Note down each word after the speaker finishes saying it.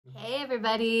Hey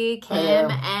everybody, Kim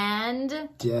and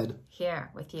Jed here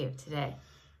with you today.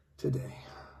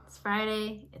 It's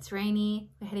Friday, it's rainy.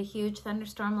 We had a huge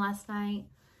thunderstorm last night.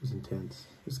 It was intense.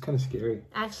 It was kind of scary.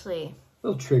 Actually, a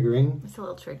little triggering. It's a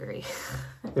little triggery.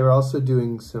 They were also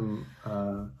doing some,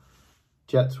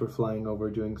 jets were flying over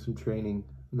doing some training.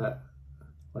 That,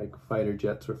 like, fighter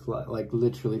jets were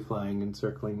literally flying and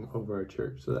circling over our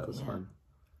church. So that was fun.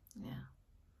 Yeah.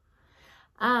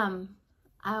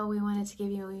 We wanted to give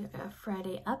you a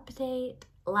Friday update.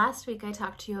 Last week I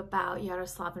talked to you about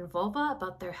Yaroslav and Vova,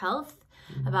 about their health,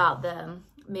 about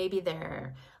maybe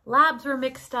their labs were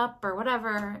mixed up or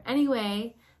whatever.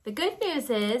 Anyway, the good news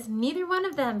is neither one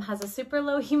of them has a super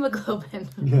low hemoglobin.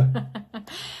 Yeah.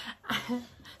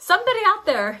 Somebody out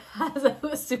there has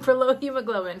a super low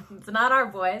hemoglobin. It's not our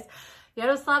boys.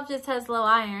 Yaroslav just has low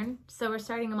iron, so we're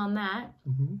starting him on that.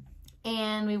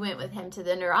 And we went with him to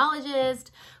the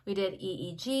neurologist. We did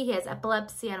EEG. He has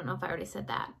epilepsy. I don't know if I already said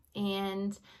that.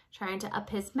 And trying to up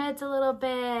his meds a little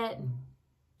bit.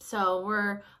 So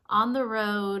we're on the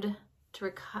road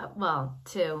to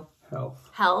to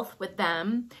health with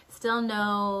them. Still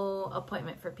no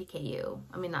appointment for PKU.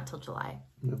 I mean, not till July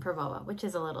for Vova, which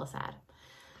is a little sad.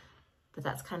 But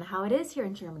that's kind of how it is here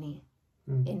in Germany,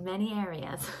 in many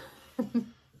areas.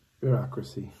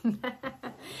 Bureaucracy.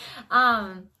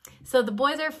 So the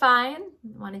boys are fine.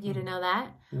 Wanted you to know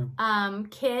that. Yeah.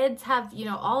 Kids have,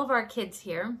 all of our kids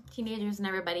here, teenagers and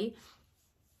everybody,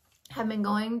 have been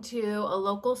going to a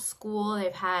local school.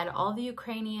 They've had all the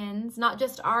Ukrainians, not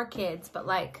just our kids, but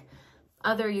like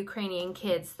other Ukrainian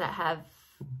kids that have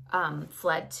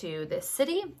fled to this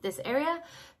city, this area.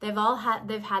 They've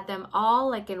had them all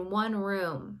like in one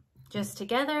room, just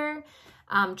together,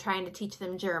 trying to teach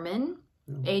them German.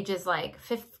 Ages like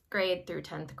 5th grade through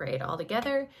 10th grade all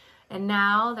together. And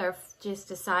now they're just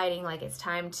deciding like it's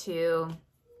time to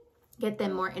get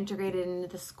them more integrated into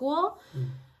the school,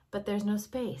 but there's no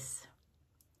space.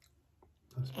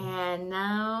 And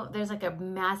now there's like a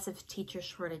massive teacher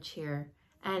shortage here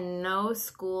and no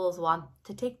schools want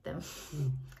to take them.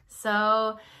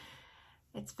 So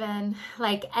it's been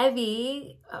like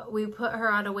Evie, we put her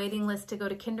on a waiting list to go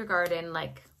to kindergarten,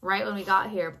 like right when we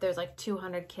got here, but there's like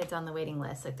 200 kids on the waiting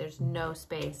list. Like there's no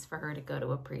space for her to go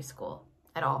to a preschool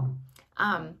at all.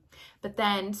 But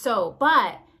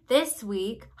this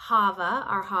week,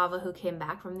 our Hava who came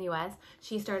back from the US,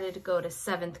 she started to go to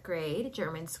 7th grade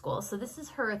German school. So this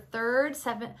is her third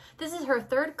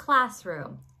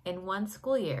classroom in one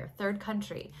school year, third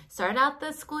country. Started out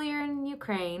the school year in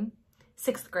Ukraine,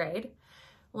 6th grade.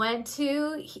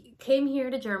 Came here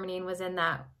to Germany and was in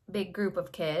that big group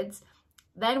of kids.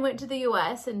 Then went to the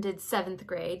US and did 7th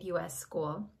grade US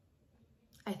school.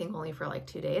 I think only for like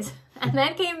 2 days. And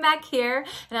then came back here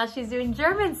and now she's doing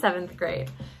German 7th grade.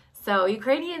 So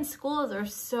Ukrainian schools are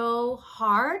so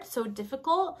hard, so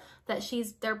difficult that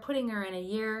they're putting her in a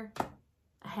year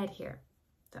ahead here.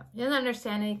 So she doesn't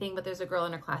understand anything, but there's a girl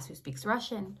in her class who speaks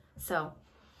Russian. So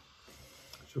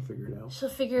she'll figure it out. She's a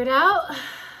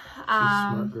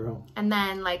smart girl. And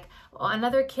then like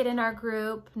another kid in our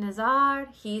group, Nazar,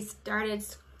 he started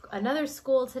another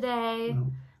school today,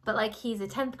 but like he's a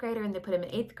 10th grader and they put him in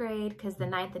 8th grade because the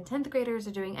 9th and 10th graders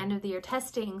are doing end of the year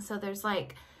testing. So there's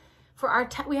like,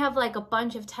 we have like a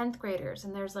bunch of 10th graders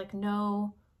and there's like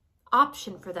no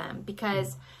option for them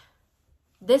because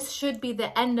this should be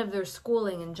the end of their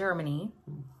schooling in Germany.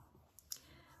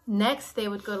 Next, they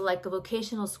would go to like a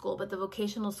vocational school, but the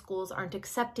vocational schools aren't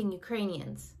accepting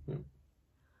Ukrainians.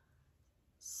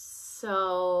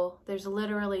 So there's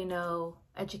literally no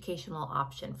educational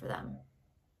option for them.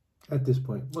 At this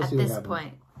point. We'll see what happens. At this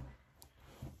point.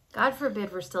 God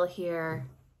forbid we're still here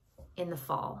in the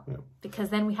fall. Because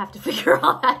then we have to figure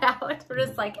all that out. We're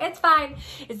just like, it's fine.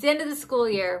 It's the end of the school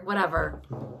year, whatever.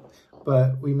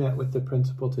 But we met with the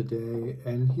principal today,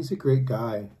 and he's a great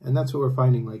guy. And that's what we're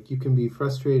finding. Like, you can be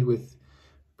frustrated with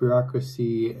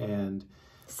bureaucracy and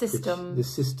the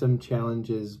system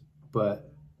challenges, but,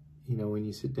 when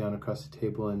you sit down across the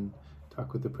table and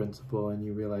talk with the principal and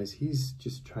you realize he's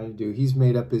just he's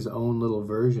made up his own little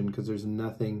version because there's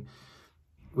nothing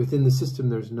within the system.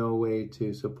 There's no way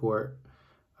to support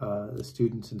the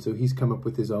students. And so he's come up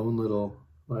with his own little...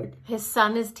 his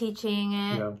son is teaching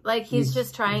it. He's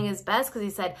just trying his best because he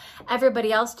said,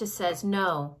 everybody else just says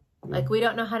no. Like, we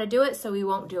don't know how to do it, so we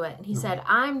won't do it. And he said,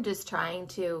 I'm just trying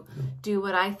to do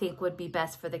what I think would be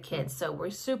best for the kids. So we're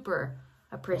super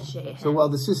appreciate him. So while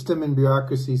the system and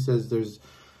bureaucracy says there's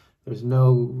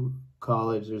no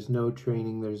college, there's no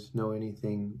training, there's no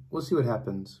anything, we'll see what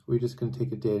happens. We're just going to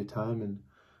take a day at a time and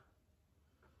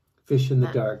fish in the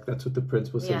dark. That's what the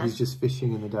principal said. Yeah. He's just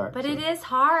fishing in the dark. But it is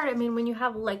hard. I mean, when you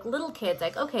have like little kids,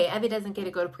 like, okay, Evie doesn't get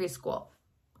to go to preschool.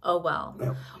 Oh, well.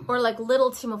 Yep. Or like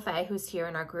little Timofey, who's here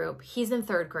in our group, he's in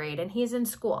 3rd grade and he's in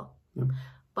school. Yep.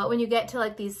 But when you get to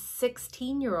like these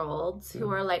 16-year-olds who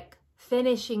are like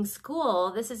finishing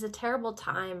school, this is a terrible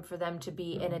time for them to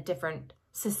be in a different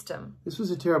system. This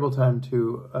was a terrible time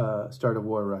to start a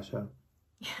war, Russia.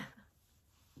 Yeah.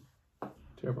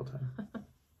 Terrible time.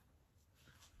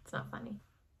 It's not funny.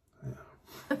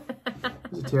 Yeah.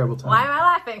 It was a terrible time. Why am I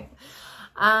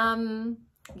laughing?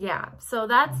 Yeah, so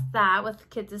that's that with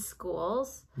kids'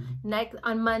 schools. Next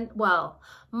on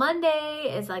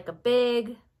Monday is like a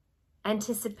big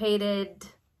anticipated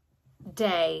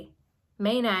day.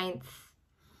 May 9th,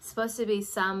 supposed to be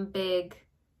some big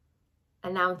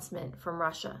announcement from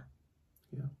Russia.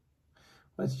 Yeah.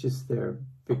 Well, it's just their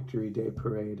Victory Day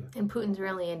parade. And Putin's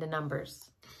really into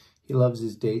numbers. He loves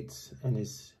his dates and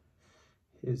his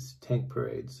tank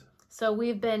parades. So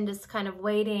we've been just kind of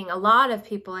waiting. A lot of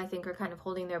people, I think, are kind of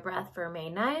holding their breath for May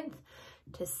 9th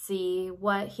to see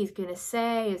what he's going to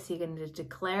say. Is he going to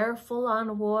declare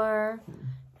full-on war?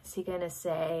 Is he going to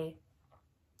say...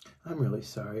 I'm really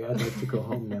sorry. I'd like to go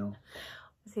home now.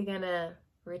 Is he going to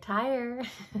retire?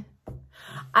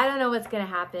 I don't know what's going to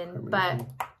happen, but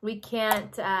we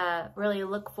can't really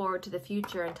look forward to the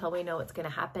future until we know what's going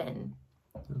to happen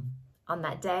on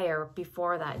that day or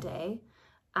before that day.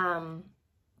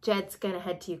 Jed's going to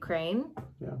head to Ukraine.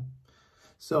 Yeah.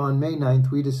 So on May 9th,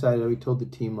 we told the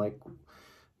team, like,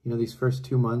 you know, these first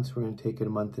 2 months, we're going to take it a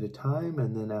month at a time.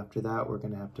 And then after that, we're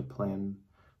going to have to plan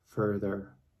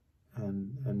further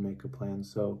and make a plan.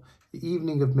 So the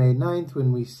evening of May 9th,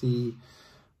 when we see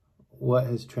what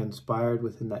has transpired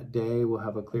within that day, we'll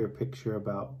have a clear picture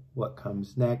about what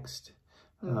comes next.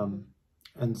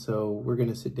 And so we're going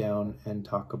to sit down and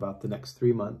talk about the next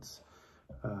 3 months.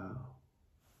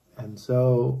 And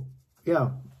so, yeah,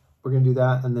 we're going to do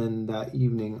that. And then that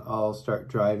evening, I'll start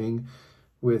driving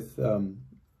with,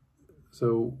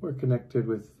 so we're connected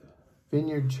with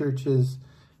Vineyard Churches,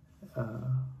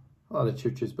 a lot of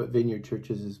churches, but Vineyard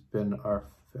Churches has been our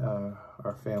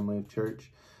family of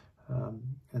church.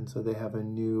 And so they have a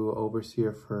new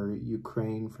overseer for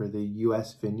Ukraine for the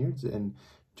U.S. vineyards, and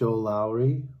Joel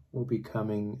Lowry will be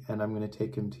coming, and I'm going to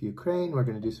take him to Ukraine. We're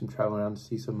going to do some travel around to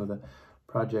see some of the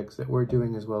projects that we're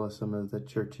doing, as well as some of the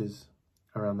churches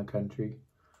around the country.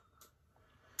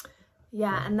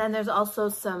 Yeah, and then there's also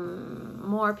some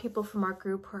more people from our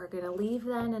group who are going to leave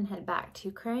then and head back to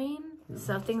Ukraine. Yeah.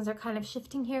 So things are kind of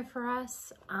shifting here for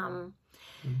us.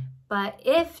 But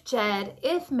if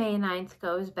May 9th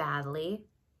goes badly,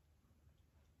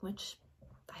 which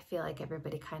I feel like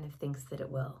everybody kind of thinks that it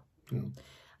will.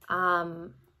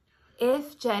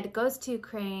 If Jed goes to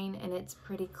Ukraine and it's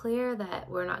pretty clear that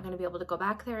we're not going to be able to go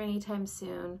back there anytime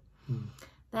soon,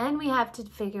 then we have to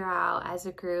figure out as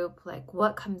a group, like,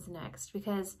 what comes next.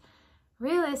 Because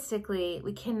realistically,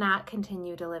 we cannot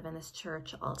continue to live in this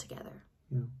church all together.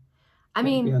 Yeah. I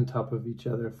mean, be on top of each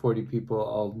other, 40 people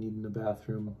all needing a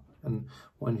bathroom and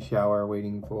one shower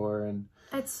waiting for, and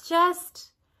it's just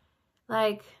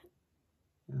like,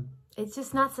 it's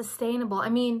just not sustainable. I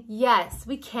mean, yes,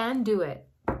 we can do it,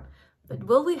 but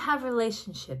will we have a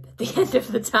relationship at the end of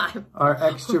the time? Our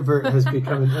extrovert has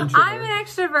become an introvert. I'm an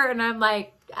extrovert, and I'm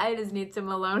like, I just need some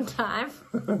alone time.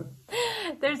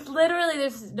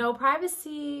 There's no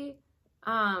privacy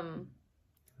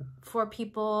for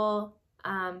people.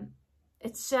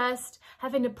 It's just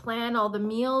having to plan all the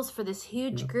meals for this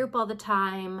huge group all the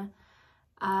time.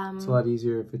 It's a lot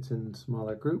easier if it's in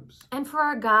smaller groups. And for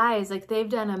our guys, like, they've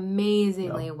done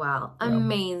amazingly well.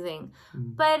 Amazing.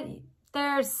 But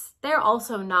they're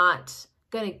also not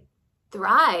going to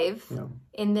thrive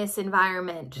in this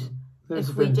environment.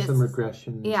 There's been some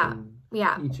regressions.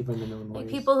 Each of them in their own ways. Like,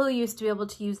 people who used to be able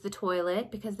to use the toilet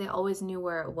because they always knew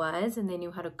where it was and they knew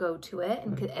how to go to it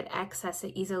and could access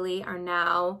it easily are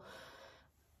now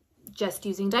just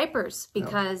using diapers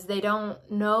because they don't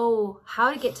know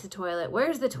how to get to the toilet.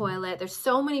 Where's the toilet? There's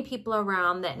so many people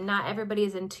around that not everybody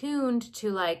is in tuned to,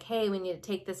 like, hey, we need to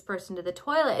take this person to the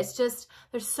toilet. It's just,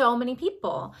 there's so many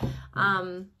people.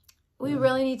 We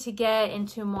really need to get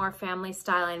into a more family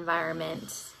style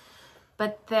environment.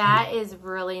 But that is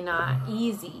really not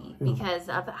easy because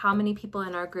of how many people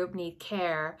in our group need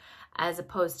care as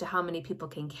opposed to how many people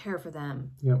can care for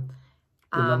them. The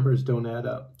numbers don't add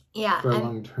up. For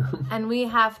long term. And we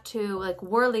have to, like,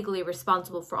 we're legally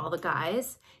responsible for all the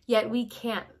guys, yet we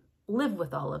can't live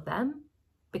with all of them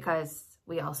because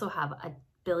we also have a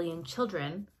billion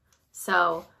children.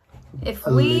 So if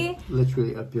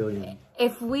literally a billion.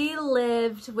 If we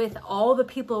lived with all the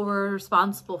people we're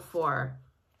responsible for,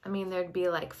 I mean, there'd be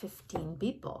like 15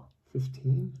 people.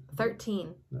 15?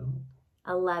 13. No.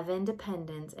 11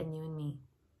 dependents and you and me.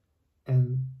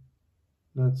 And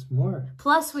that's more.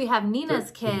 Plus we have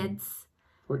Nina's 13. kids.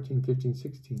 14, 15,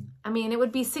 16. I mean, it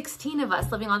would be 16 of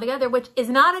us living all together, which is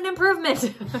not an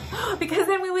improvement because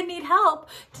then we would need help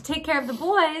to take care of the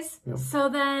boys. Yep. So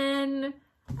then,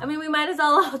 I mean, we might as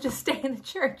well all just stay in the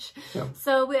church. Yep.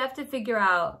 So we have to figure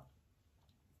out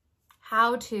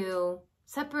how to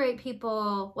separate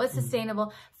people, what's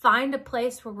sustainable, find a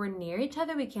place where we're near each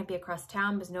other. We can't be across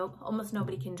town because almost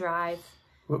nobody can drive.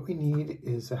 What we need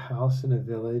is a house in a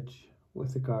village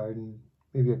with a garden.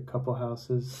 Maybe a couple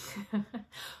houses.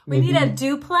 We need a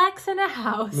duplex and a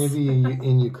house. Maybe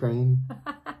in Ukraine.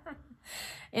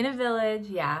 In a village,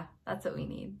 yeah. That's what we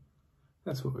need.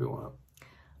 That's what we want.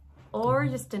 Or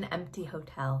just an empty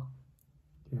hotel.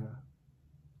 Yeah.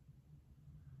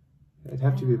 It'd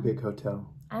have to be a big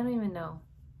hotel. I don't even know.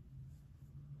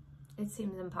 It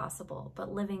seems impossible.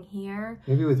 But living here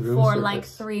maybe with room for service. like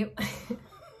 3...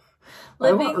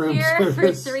 Living here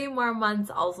for 3 more months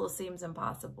also seems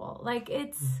impossible. Like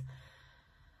it's,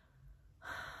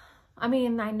 I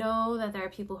mean, I know that there are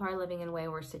people who are living in way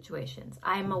worse situations.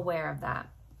 I'm aware of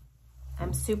that.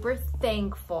 I'm super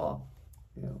thankful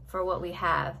for what we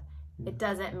have. It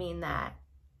doesn't mean that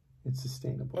it's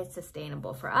sustainable. It's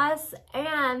sustainable for us.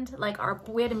 And like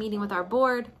we had a meeting with our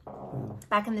board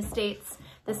back in the States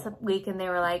this week, and they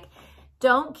were like,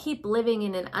 don't keep living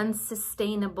in an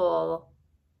unsustainable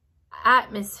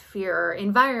atmosphere or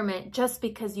environment just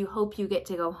because you hope you get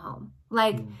to go home.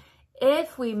 Like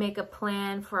if we make a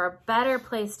plan for a better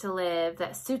place to live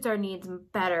that suits our needs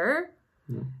better,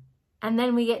 and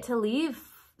then we get to leave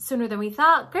sooner than we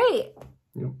thought, great.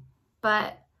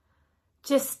 But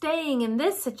just staying in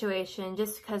this situation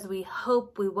just because we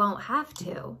hope we won't have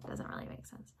to doesn't really make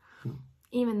sense.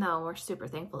 Even though we're super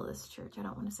thankful to this church. I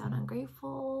don't want to sound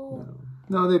ungrateful.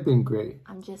 No, they've been great.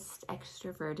 I'm just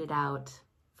extroverted out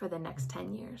for the next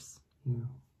 10 years.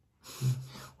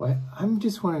 Why? I'm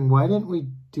just wondering, why didn't we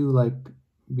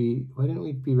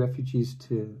be refugees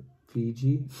to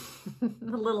Fiji?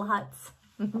 The little huts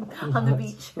on the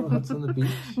beach. Little huts on the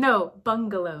beach. No,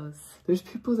 bungalows. There's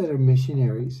people that are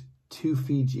missionaries to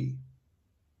Fiji.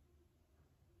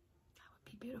 That would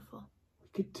be beautiful. We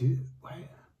could do,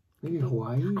 maybe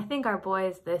Hawaii? I think our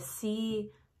boys, the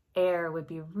sea air would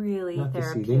be really Not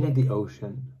therapeutic. The sea, they need the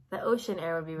ocean. The ocean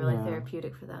air would be really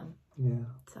therapeutic for them. Yeah.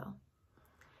 So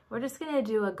we're just going to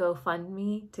do a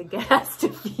GoFundMe to get us to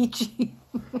Fiji.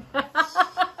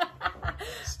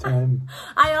 It's time.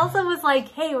 I also was like,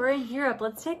 hey, we're in Europe.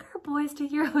 Let's take our boys to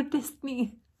Euro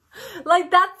Disney.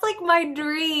 Like, that's like my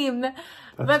dream.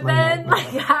 But then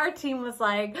like our team was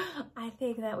like, I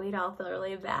think that we'd all feel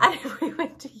really bad if we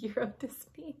went to Euro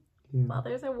Disney while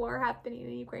there's a war happening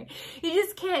in Ukraine. You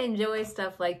just can't enjoy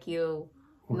stuff like you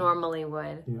normally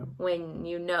would when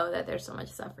you know that there's so much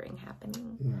suffering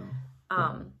happening.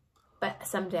 But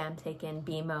someday I'm taking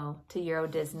BMO to Euro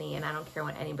Disney, and I don't care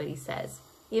what anybody says,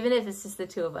 even if it's just the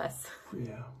 2 of us.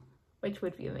 Yeah. Which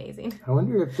would be amazing. I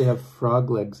wonder if they have frog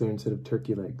legs there instead of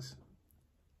turkey legs.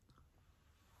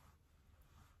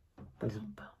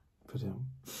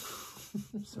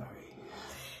 Sorry.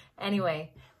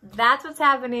 Anyway, that's what's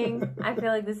happening. I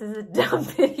feel like this is a dumb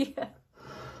video.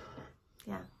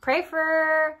 Yeah. Pray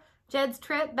for Jed's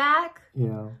trip back.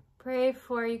 Yeah. Pray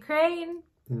for Ukraine.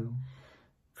 Yeah.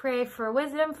 Pray for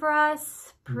wisdom for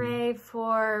us. Pray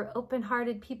for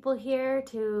open-hearted people here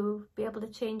to be able to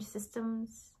change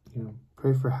systems. Yeah.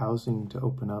 Pray for housing to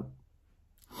open up.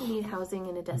 We need housing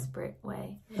in a desperate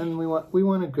way. And we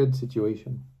want a good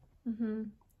situation.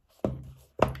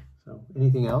 So,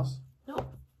 anything else? Nope.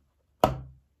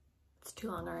 It's too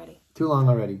long already. Too long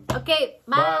already. Okay,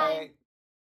 bye.